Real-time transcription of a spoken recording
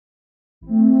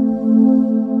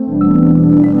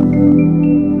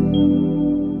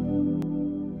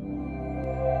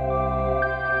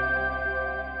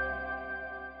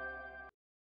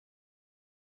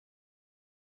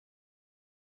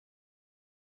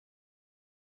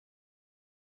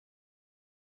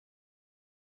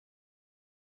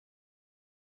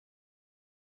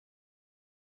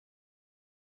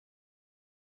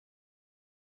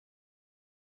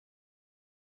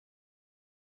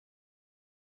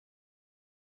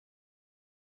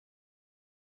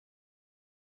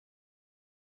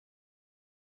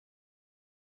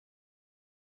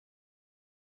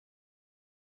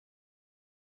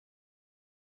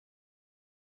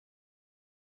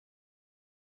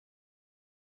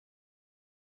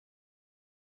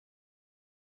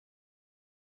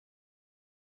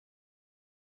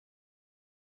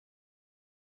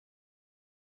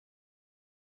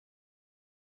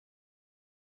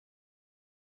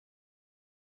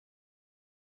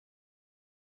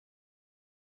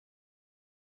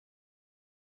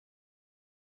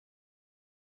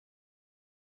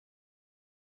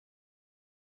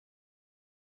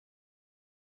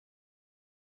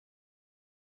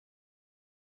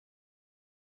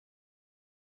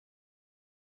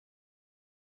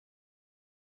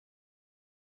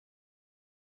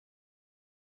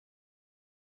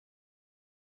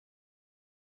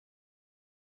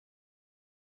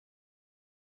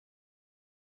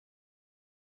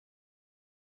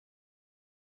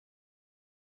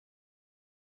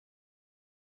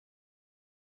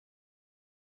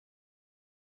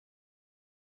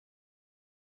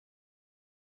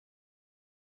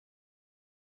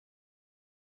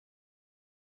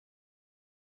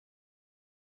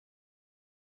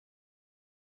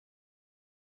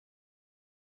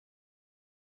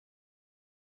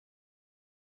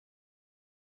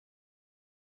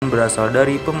Berasal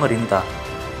dari pemerintah.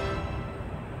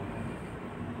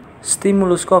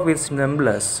 Stimulus COVID-19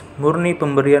 murni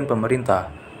pemberian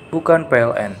pemerintah, bukan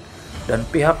PLN, dan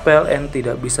pihak PLN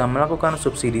tidak bisa melakukan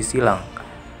subsidi silang.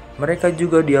 Mereka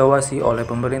juga diawasi oleh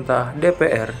pemerintah,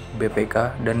 DPR,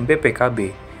 BPK, dan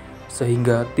BPKB,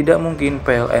 sehingga tidak mungkin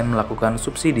PLN melakukan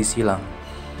subsidi silang.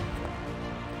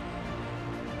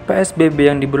 PSBB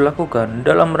yang diberlakukan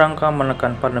dalam rangka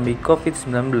menekan pandemi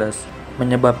COVID-19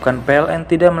 menyebabkan PLN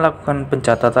tidak melakukan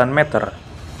pencatatan meter,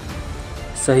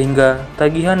 sehingga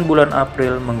tagihan bulan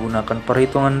April menggunakan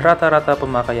perhitungan rata-rata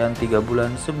pemakaian 3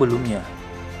 bulan sebelumnya.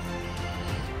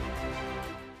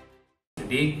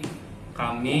 Jadi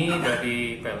kami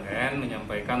dari PLN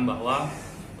menyampaikan bahwa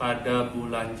pada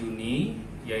bulan Juni,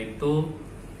 yaitu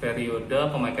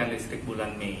periode pemakaian listrik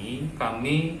bulan Mei,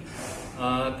 kami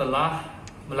telah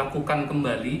melakukan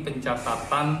kembali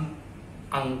pencatatan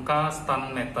angka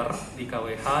stand meter di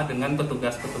KWH dengan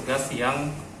petugas-petugas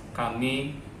yang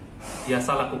kami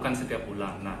biasa lakukan setiap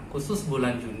bulan. Nah, khusus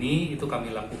bulan Juni itu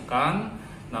kami lakukan,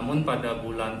 namun pada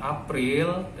bulan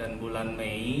April dan bulan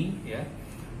Mei,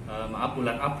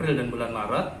 bulan April dan bulan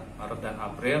Maret dan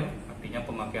April, artinya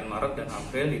pemakaian Maret dan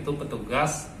April itu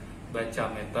petugas baca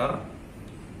meter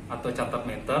atau catat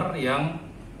meter yang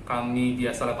kami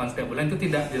biasa lakukan setiap bulan itu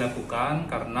tidak dilakukan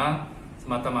karena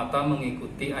semata-mata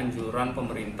mengikuti anjuran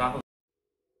pemerintah.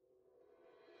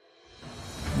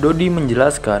 Dodi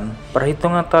menjelaskan,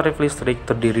 perhitungan tarif listrik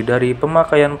terdiri dari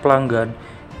pemakaian pelanggan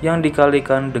yang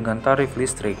dikalikan dengan tarif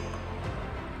listrik.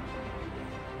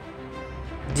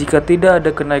 Jika tidak ada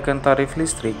kenaikan tarif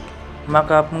listrik,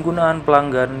 maka penggunaan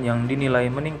pelanggan yang dinilai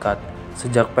meningkat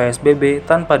sejak PSBB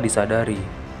tanpa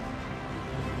disadari.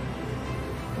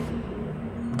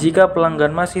 Jika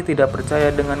pelanggan masih tidak percaya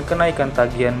dengan kenaikan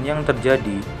tagihan yang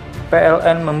terjadi,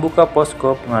 PLN membuka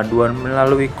posko pengaduan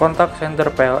melalui kontak senter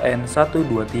PLN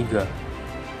 123.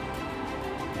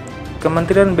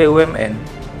 Kementerian BUMN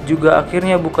juga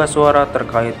akhirnya buka suara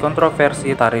terkait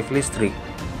kontroversi tarif listrik.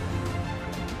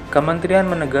 Kementerian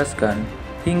menegaskan,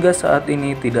 hingga saat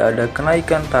ini tidak ada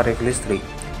kenaikan tarif listrik.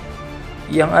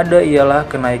 Yang ada ialah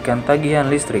kenaikan tagihan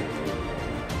listrik.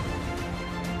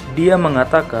 Dia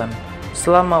mengatakan,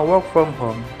 selama work from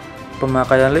home,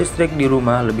 pemakaian listrik di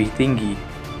rumah lebih tinggi,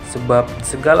 sebab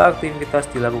segala aktivitas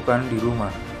dilakukan di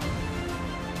rumah.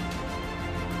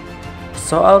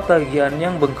 Soal tagihan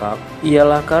yang bengkak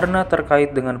ialah karena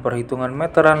terkait dengan perhitungan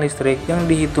meteran listrik yang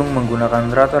dihitung menggunakan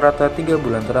rata-rata 3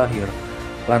 bulan terakhir,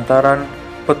 lantaran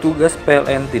petugas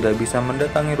PLN tidak bisa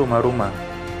mendatangi rumah-rumah.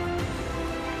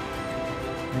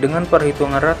 Dengan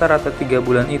perhitungan rata-rata 3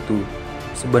 bulan itu,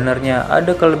 sebenarnya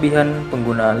ada kelebihan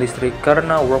penggunaan listrik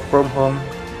karena work from home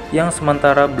yang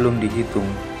sementara belum dihitung.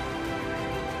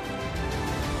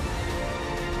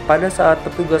 Pada saat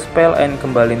petugas PLN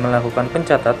kembali melakukan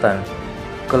pencatatan,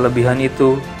 kelebihan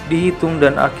itu dihitung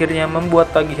dan akhirnya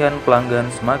membuat tagihan pelanggan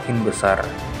semakin besar.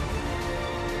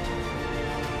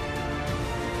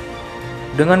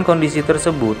 Dengan kondisi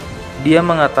tersebut, dia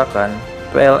mengatakan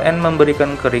PLN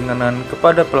memberikan keringanan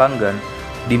kepada pelanggan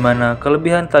di mana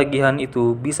kelebihan tagihan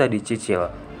itu bisa dicicil.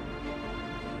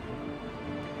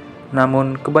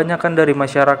 Namun, kebanyakan dari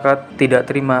masyarakat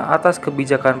tidak terima atas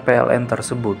kebijakan PLN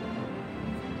tersebut.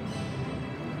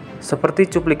 Seperti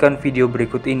cuplikan video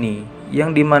berikut ini,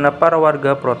 yang dimana para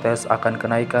warga protes akan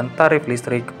kenaikan tarif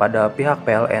listrik kepada pihak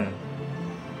PLN.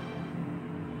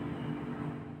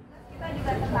 Kita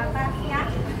juga terbatas ya.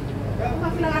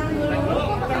 Tenang dulu.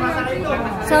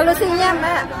 Solusinya,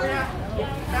 Mbak.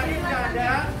 Tadi sudah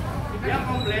ada yang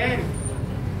komplain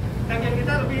tagihan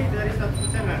kita lebih dari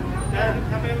 100% lah, dan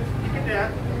sampai dikit ya.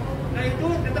 Nah itu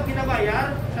tetap kita bayar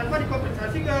tanpa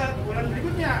dikompensasi ke bulan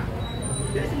berikutnya.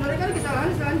 Jadi sebenarnya kan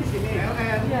kesalahan di sini.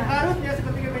 Harusnya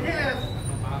seperti BPJS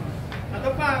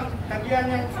atau PAM, tagihan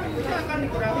yang itu akan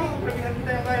dikurangi perbedaan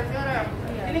kita yang bayar sekarang.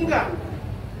 Ini enggak.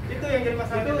 Itu yang jadi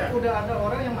masalah itu kita. Udah ada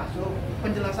orang yang masuk,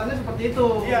 penjelasannya seperti itu.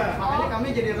 Iya. Makanya kami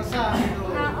jadi resah gitu.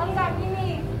 Nah, enggak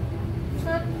gini.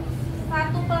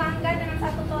 Satu pelanggan dengan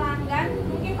satu pelanggan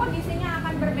mungkin kondisinya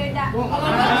akan berbeda. Bukan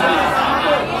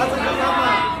maksudnya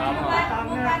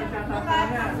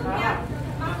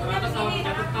begini.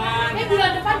 Ini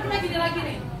bulan depan kita gini lagi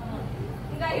nih.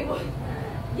 Enggak, Ibu.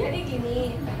 Jadi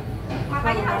gini.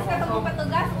 Makanya harus ketemu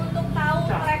petugas untuk tahu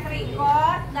track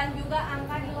record dan juga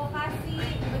angka di lokasi.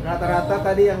 Rata-rata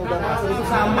tadi yang udah masuk itu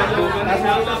sama tuh.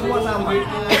 Kasus kita semua sama.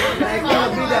 Naiknya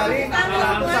lebih dari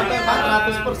 100 sampai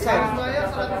 400%. Bayar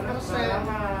 100%.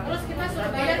 Terus kita sudah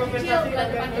bayar cicil bulan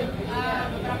depan,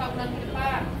 beberapa bulan ke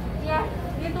depan. Ya,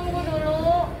 ditunggu dulu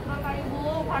Bapak Ibu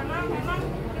karena memang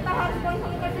kita harus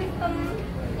konsul ke sistem.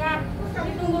 Ya,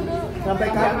 ditunggu dulu. Sampai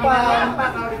kapan?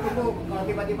 Kalau ditunggu, kalau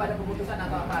tiba-tiba ada keputusan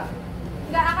atau apa?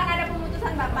 Nggak akan ada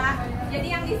pemutusan Bapak. Jadi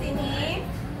yang di sini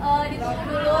ditunggu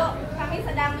dulu. Kami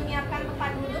sedang menyiapkan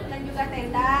tempat duduk dan juga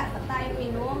tenda serta air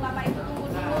minum. Bapak Ibu tunggu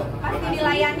dulu. Pasti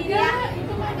dilayani ya.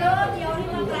 Itu mah dong, ya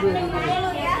udah praktek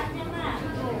dulu ya.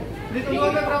 Ditunggu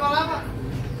sampai berapa lama?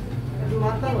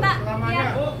 Kita Lamanya, ya.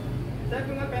 Bu, saya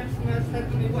cuma pengen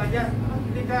statement Ibu aja.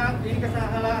 Ketika ini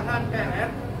kesalahan PLN,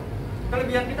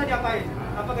 kelebihan kita diapain?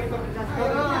 Apakah dikompensasi?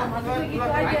 Maksudnya gitu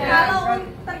aja. Kalau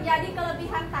terjadi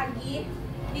kelebihan tagih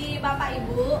di Bapak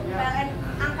Ibu, PLN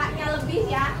angkanya lebih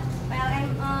ya.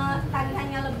 PLN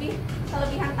tagihannya lebih,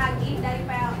 kelebihan tagih dari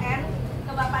PLN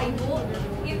ke Bapak Ibu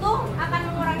itu akan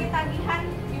mengurangi tagihan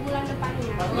di bulan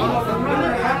depannya.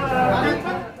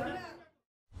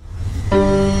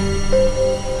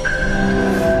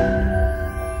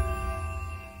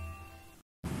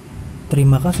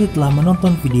 Terima kasih telah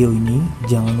menonton video ini.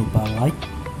 Jangan lupa like,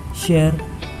 share,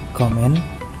 komen,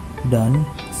 dan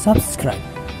subscribe.